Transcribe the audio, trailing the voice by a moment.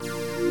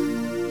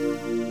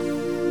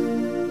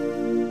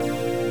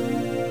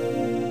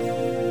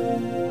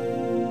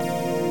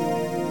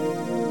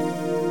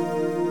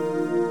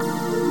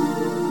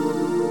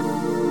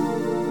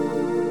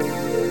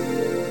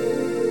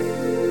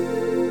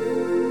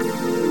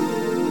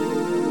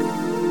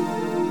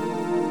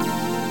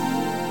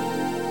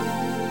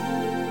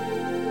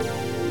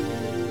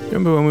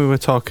Remember when we were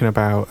talking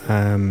about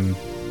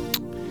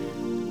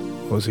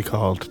what was he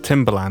called?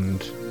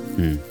 Timberland.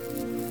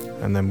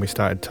 And then we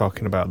started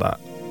talking about that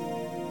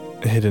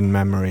hidden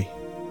memory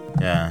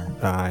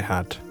that I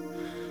had.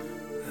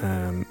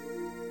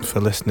 For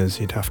listeners,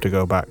 you'd have to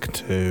go back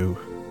to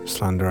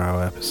Slander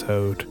Hour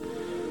episode.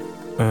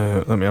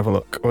 Let me have a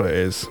look what it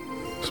is.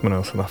 Someone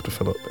else will have to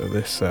fill up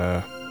this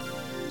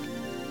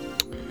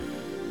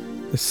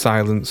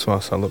silence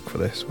whilst I look for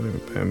this.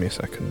 Bear me a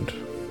second.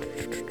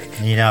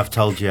 You know, I've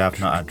told you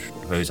I've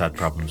always had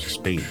problems with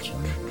speech.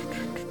 And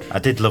I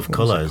did love what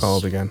colours. Was it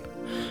called again?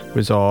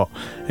 Resort.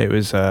 It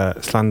was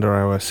Slander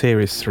Hour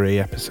Series 3,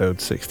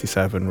 Episode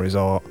 67,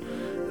 Resort.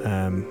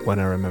 When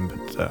I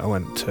remembered that I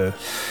went to...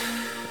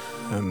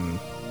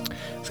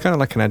 it's kind of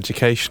like an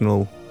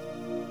educational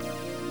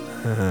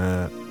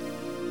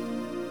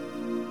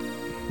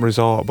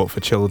resort, but for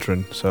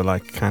children. So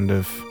like kind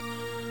of...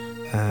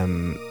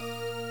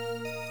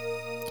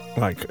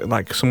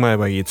 like somewhere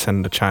where you'd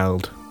send a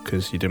child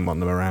because you didn't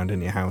want them around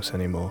in your house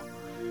anymore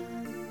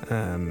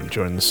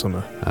during the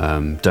summer.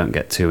 Don't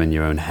get too in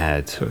your own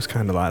head. So it's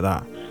kind of like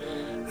that.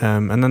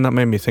 And then that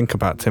made me think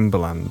about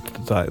Timberland,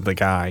 like the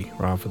guy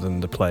rather than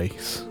the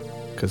place,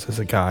 because there's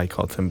a guy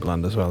called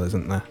Timberland as well,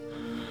 isn't there?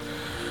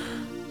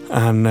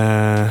 And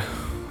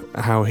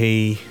how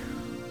he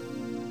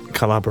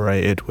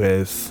collaborated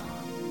with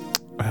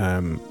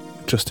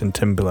Justin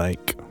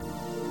Timberlake.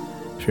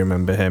 If you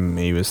remember him,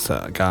 he was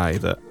that guy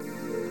that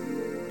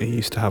he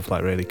used to have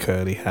like really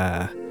curly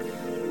hair,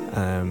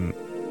 and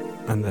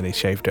then he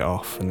shaved it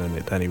off, and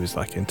then he was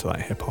like into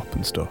like hip hop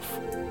and stuff.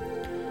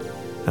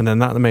 And then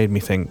that made me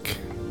think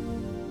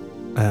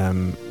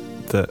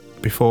that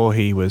before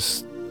he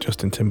was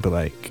Justin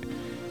Timberlake,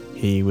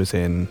 he was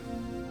in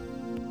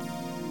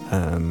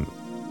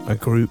a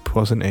group,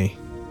 wasn't he?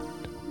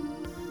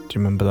 Do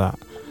you remember that?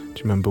 Do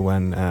you remember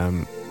when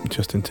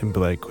Justin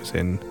Timberlake was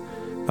in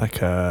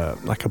like a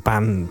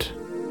band?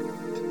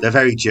 They're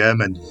very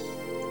German,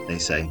 they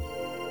say,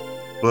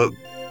 but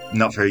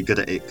not very good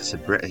at it because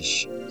they're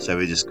British, so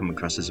we just come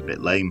across as a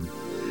bit lame.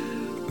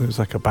 It was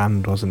like a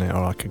band, wasn't it,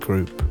 or like a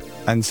group?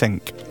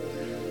 NSYNC.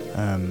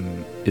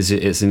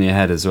 It's in your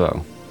head as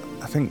well?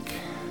 I think.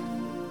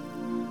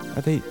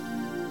 Are they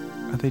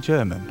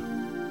German?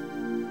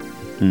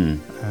 I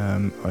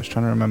was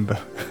trying to remember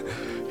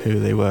who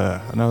they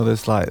were. I know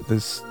there's like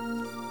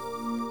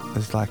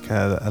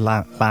a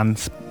land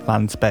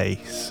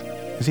space.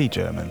 Is he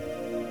German?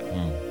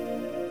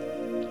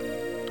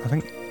 I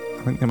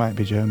think they might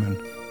be German.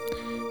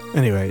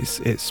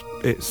 Anyways, it's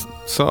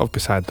sort of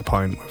beside the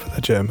point whether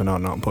they're German or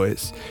not, but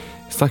it's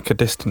like a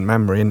distant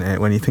memory, isn't it?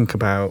 When you think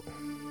about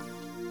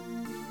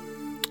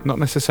not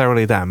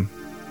necessarily them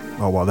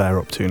or what they're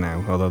up to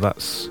now, although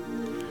that's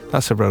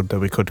a road that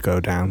we could go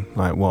down.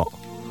 Like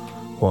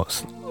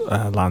what's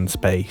land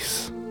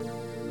space,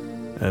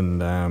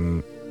 and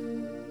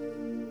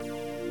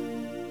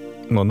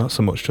well, not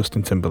so much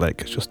Justin Timberlake,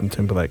 because Justin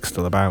Timberlake's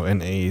still about,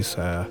 isn't he? He's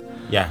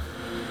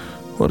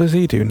what does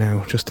he do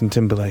now, Justin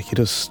Timberlake? He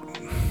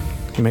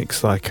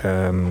makes like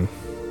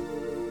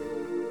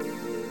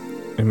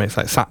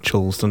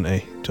satchels, doesn't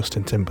he,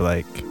 Justin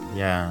Timberlake?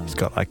 Yeah. He's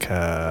got like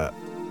that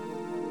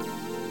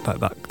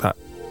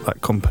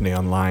company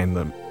online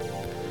that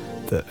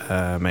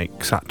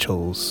make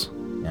satchels.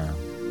 Yeah.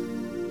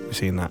 You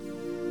seen that?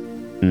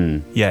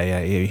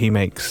 Yeah. He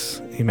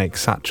makes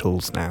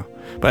satchels now.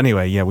 But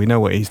anyway, yeah, we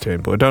know what he's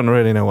doing, but we don't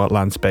really know what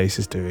Landspace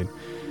is doing.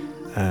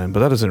 But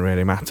that doesn't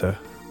really matter,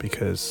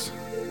 because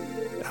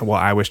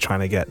what I was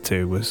trying to get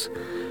to was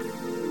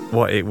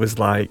what it was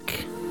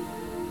like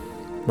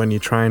when you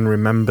try and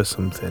remember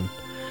something,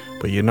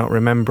 but you're not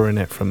remembering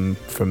it from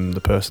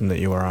the person that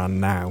you are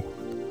now,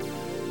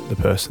 the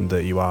person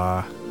that you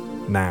are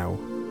now,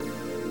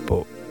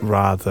 but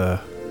rather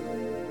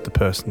the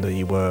person that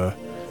you were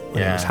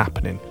when it was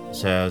happening.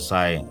 So it's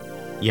like,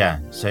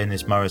 so in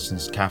this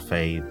Morrison's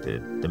Cafe,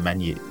 the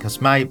menu, because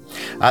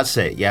that's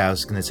it, I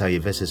was going to tell you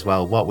this as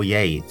well. What we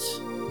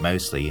ate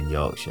mostly in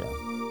Yorkshire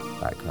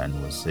back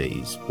then was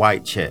these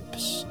white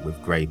chips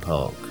with grey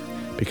pork.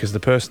 Because the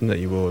person that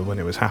you were when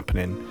it was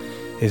happening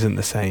isn't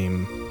the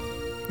same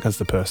as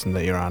the person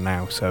that you are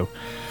now. So,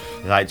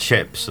 like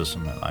chips or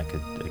something, like a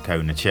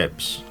cone of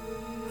chips.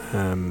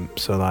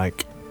 So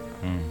like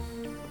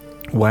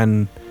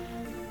when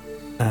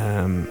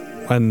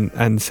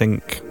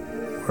NSYNC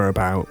were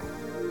about,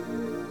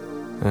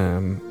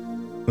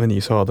 when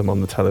you saw them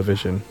on the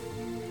television,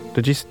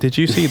 did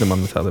you see them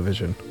on the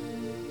television?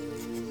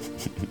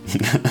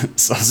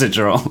 Sausage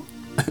roll.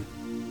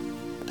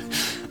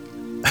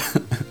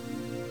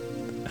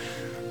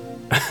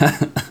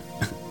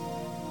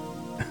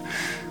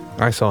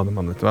 I saw them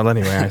on the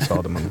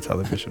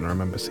television. I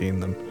remember seeing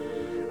them,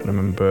 and I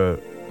remember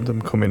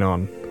them coming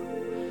on,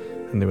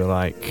 and they were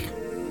like,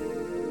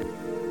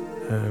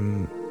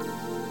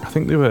 I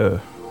think they were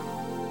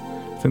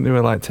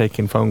like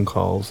taking phone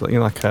calls, like, you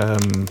know, like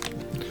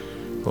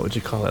what would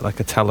you call it, like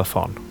a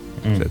telephone?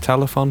 Is it a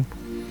telephone?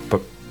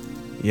 But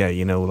yeah,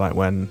 you know, like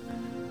when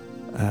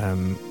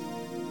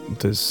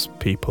there's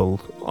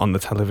people on the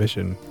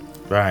television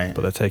Right.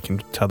 but they're taking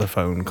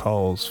telephone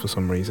calls for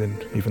some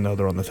reason, even though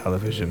they're on the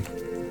television.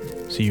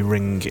 So you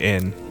ring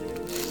in,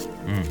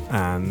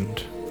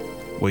 and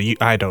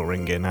I don't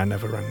ring in. I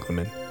never rang them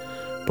in,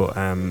 but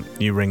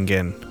you ring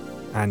in,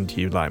 and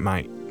you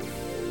might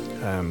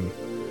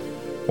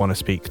want to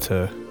speak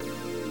to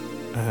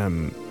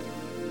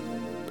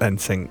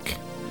NSYNC,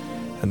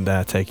 and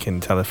they're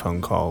taking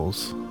telephone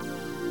calls,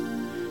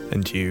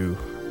 and you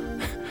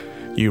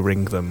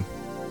ring them,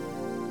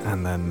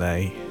 and then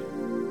they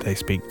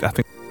speak. I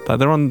think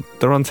they're on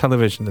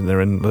television, and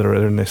they're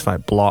in this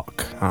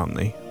block, aren't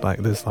they?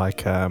 There's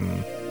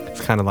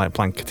it's kind of like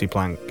blankety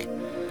blank.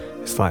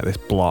 It's like this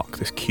block,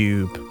 this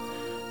cube,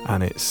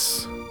 and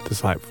there's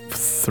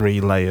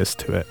 3 layers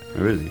to it.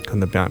 Really?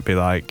 And there might be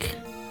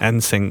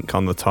NSYNC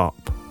on the top,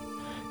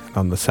 and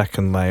on the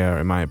second layer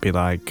it might be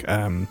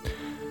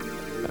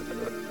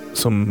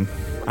some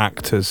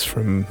actors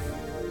from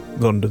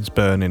London's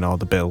Burning or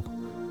The Bill.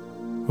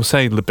 We'll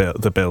say The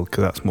Bill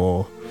because that's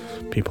more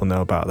people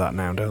know about that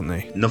now, don't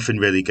they? Nothing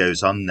really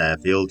goes on there.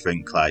 They all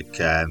drink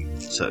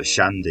sort of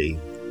shandy.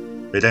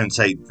 They don't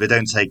take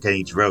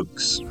any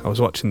drugs. I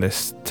was watching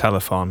this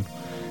telethon,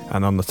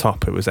 and on the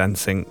top it was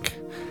NSYNC,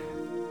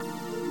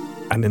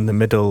 and in the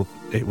middle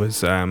it was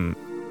the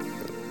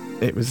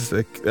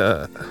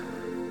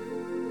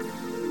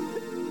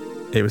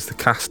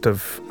cast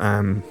of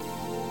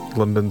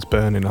London's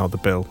Burning or The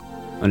Bill.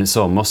 And it's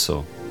all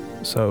muscle.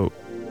 So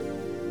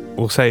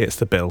we'll say it's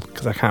The Bill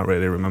because I can't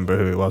really remember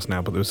who it was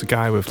now, but there was a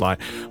guy with or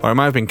it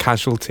might have been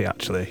Casualty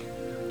actually.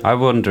 I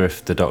wonder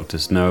if the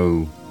doctors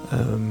know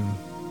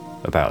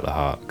about the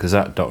heart, because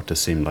that doctor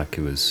seemed like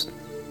he was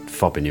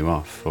fobbing you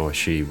off, or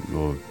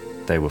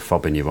they were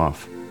fobbing you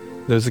off.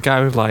 There was a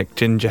guy with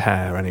ginger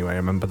hair anyway, I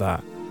remember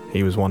that.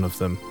 He was one of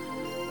them.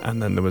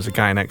 And then there was a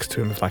guy next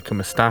to him with a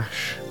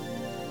moustache.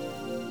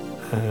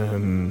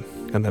 And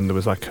then there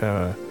was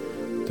the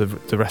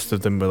rest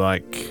of them were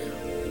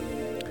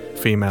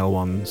female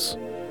ones.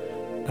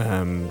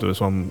 There was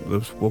a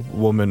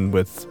woman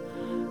with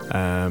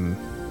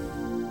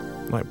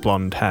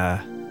blonde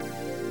hair.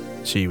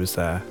 She was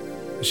there.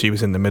 She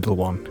was in the middle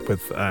one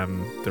with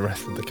the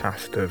rest of the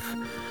cast of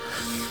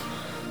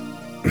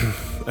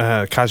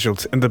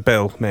Casualty and The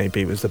Bill. Maybe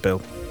it was The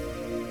Bill.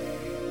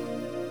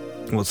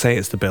 We'll say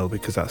it's The Bill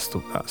because that's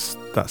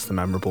the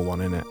memorable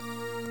one in it.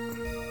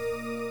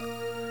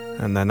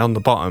 And then on the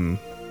bottom,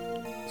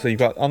 so you've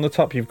got on the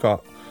top you've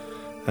got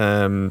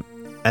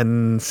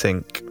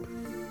NSYNC,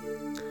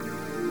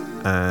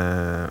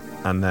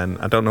 and then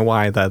I don't know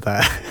why they're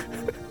there.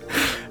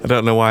 I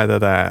don't know why they're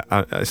there.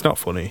 It's not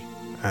funny,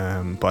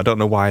 but I don't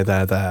know why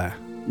they're there.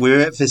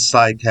 We're at this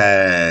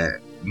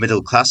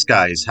middle class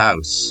guy's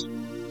house.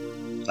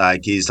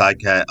 He's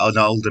an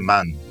older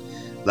man,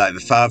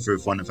 the father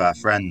of one of our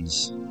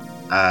friends,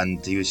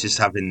 and he was just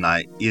having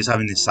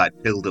this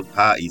build up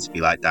party to be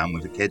down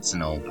with the kids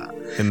and all that.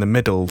 In the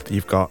middle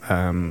you've got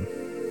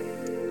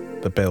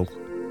The Bill.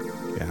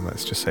 Yeah,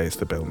 let's just say it's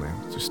The Bill now.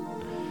 Just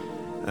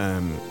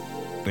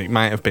it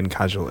might have been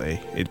Casualty.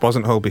 It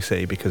wasn't Holby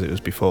City because it was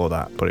before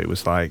that, but it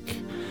was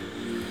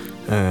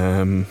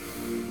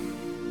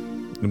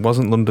it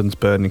wasn't London's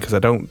Burning because I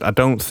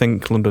don't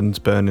think London's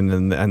Burning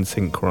and the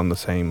NSYNC were on the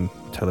same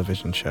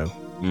television show.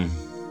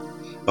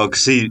 Well,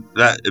 see,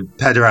 that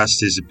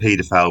pederast is a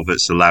paedophile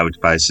that's allowed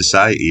by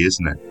society,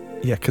 isn't it?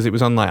 Yeah, because it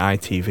was on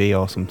ITV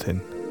or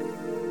something.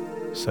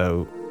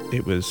 So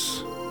it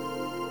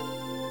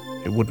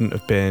wouldn't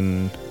have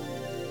been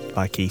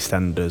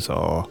EastEnders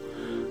or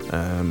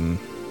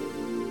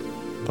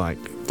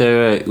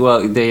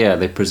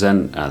they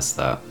present as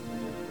that.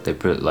 They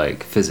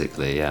put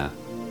physically, yeah,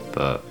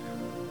 but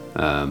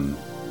I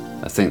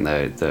think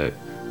I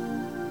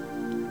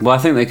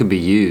think they can be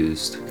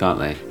used, can't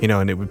they?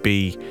 And it would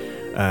be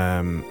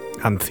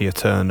Anthea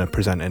Turner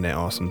presenting it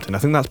or something. I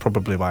think that's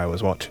probably why I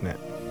was watching it.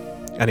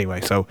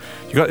 Anyway, so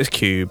you got this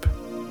cube,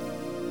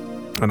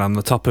 and on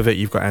the top of it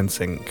you've got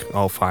NSYNC,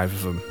 all 5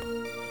 of them.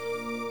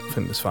 I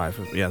think there's 5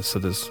 of them. Yeah, so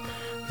there's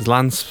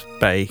Lance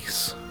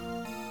Bass,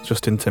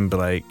 Justin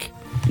Timberlake,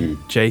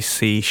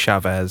 JC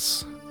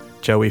Chavez,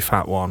 Joey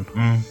Fat One,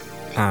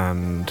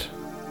 and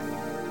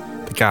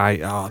the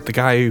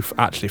guy who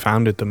actually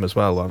founded them as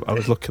well. I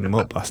was looking them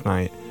up last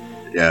night.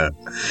 Yeah.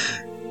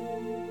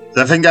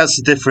 I think that's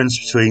the difference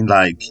between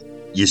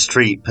your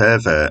street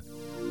pervert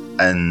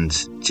and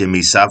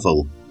Jimmy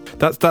Savile.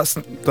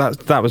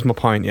 That was my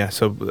point. Yeah.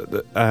 So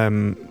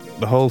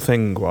the whole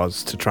thing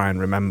was to try and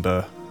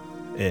remember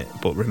it,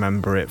 but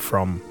remember it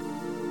from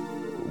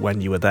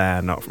when you were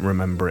there, not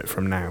remember it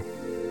from now,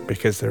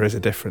 because there is a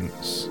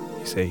difference.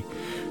 You see.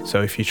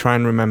 So if you try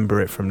and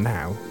remember it from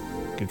now,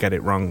 you get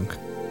it wrong.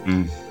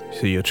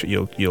 So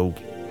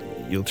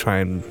you'll try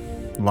and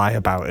lie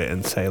about it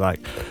and say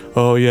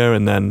oh yeah,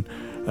 and then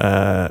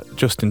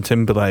Justin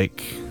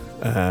Timberlake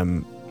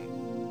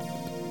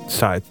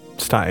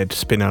started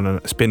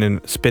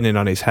spinning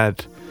on his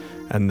head,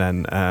 and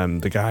then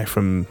the guy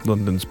from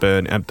London's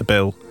Burning, The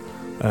Bill,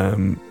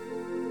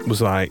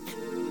 was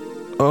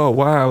oh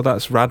wow,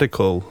 that's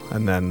radical,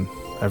 and then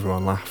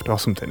everyone laughed or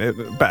something.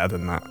 Better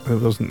than that.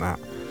 It wasn't that.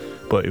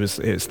 but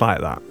it's like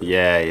that.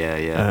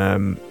 Yeah.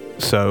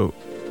 So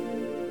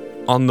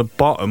on the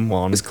bottom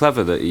one, It's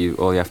clever that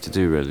all you have to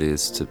do really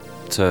is to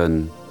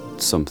turn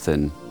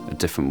something a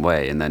different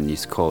way, and then you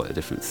call it a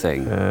different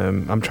thing.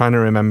 I'm trying to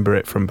remember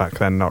it from back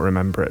then, not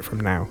remember it from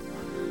now.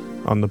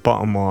 On the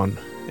bottom one,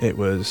 it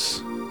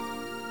was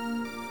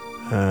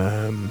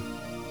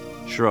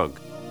Shrug.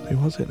 who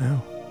was it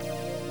now?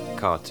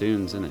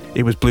 Cartoons, isn't it?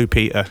 It was Blue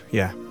Peter,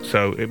 yeah.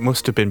 So it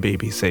must have been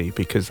BBC,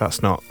 because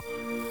that's not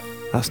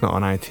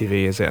on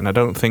ITV, is it? And I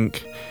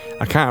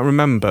can't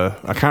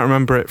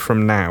remember it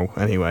from now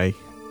anyway.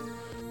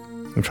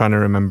 I'm trying to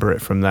remember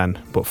it from then,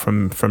 but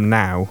from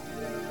now,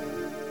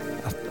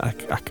 I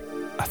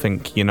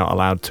think you're not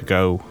allowed to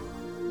go.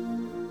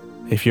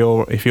 If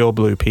you're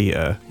Blue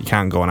Peter, you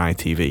can't go on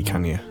ITV,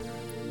 can you?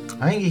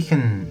 I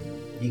think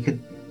you could.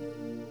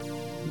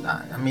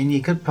 I mean,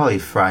 you could probably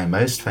fry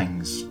most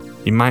things.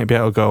 You might be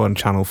able to go on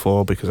Channel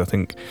 4, because I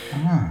think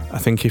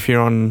if you're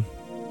on,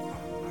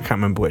 I can't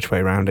remember which way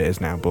around it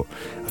is now, but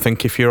I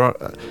think if you're on,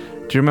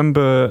 do you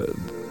remember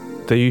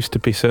there used to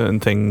be certain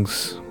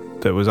things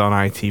that was on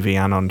ITV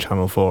and on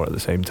Channel 4 at the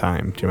same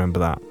time? Do you remember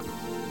that?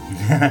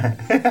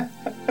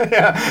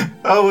 Yeah.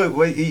 Oh,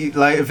 wait,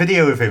 like a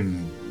video of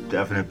him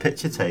having a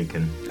picture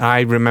taken.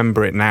 I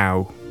remember it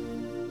now,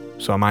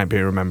 so I might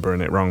be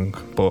remembering it wrong,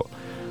 but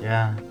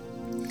yeah.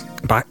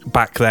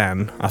 Back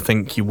then, I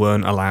think you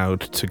weren't allowed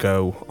to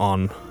go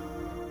on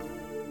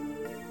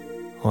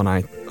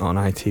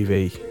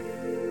ITV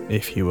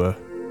if you were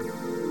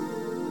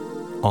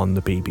on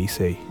the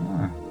BBC.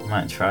 I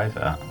might try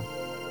that.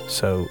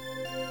 So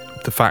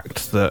the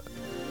fact that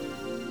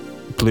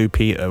Blue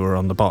Peter were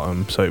on the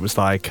bottom, so it was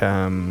like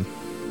Diane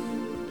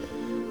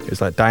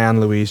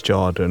Louise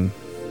Jordan,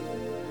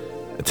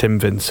 Tim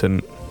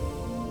Vincent,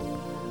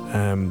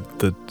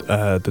 the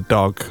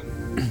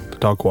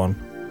dog one.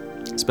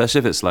 Especially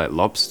if it's like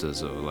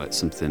lobsters or like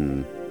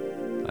something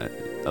like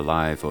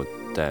alive or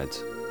dead.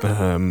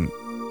 And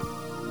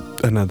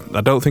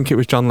I don't think it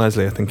was John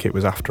Leslie. I think it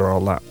was after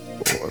all that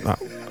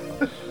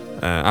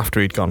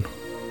after he'd gone.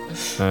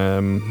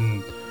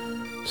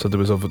 So there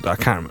was other. I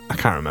can't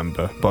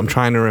remember, but I'm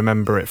trying to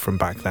remember it from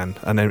back then.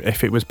 And then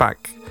if it was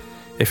back,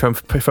 if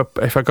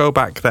I go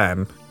back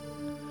then,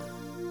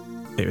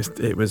 it was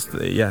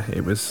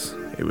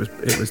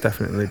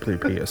definitely Blue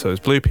Peter. So it's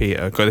Blue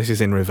Peter. God, this is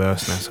in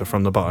reverse now. So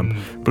from the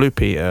bottom, Blue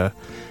Peter,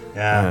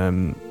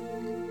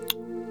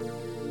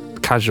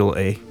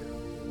 Casualty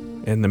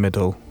in the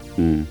middle,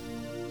 and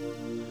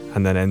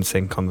then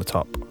NSYNC on the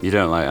top. You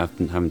don't like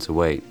having to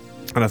wait.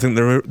 And I think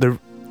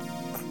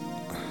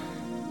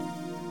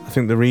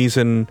the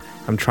reason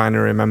I'm trying to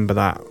remember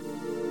that,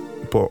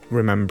 but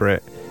remember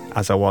it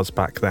as I was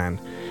back then,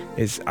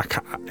 is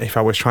if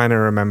I was trying to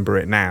remember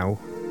it now,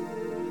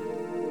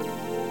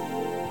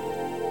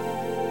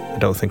 I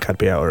don't think I'd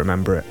be able to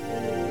remember it.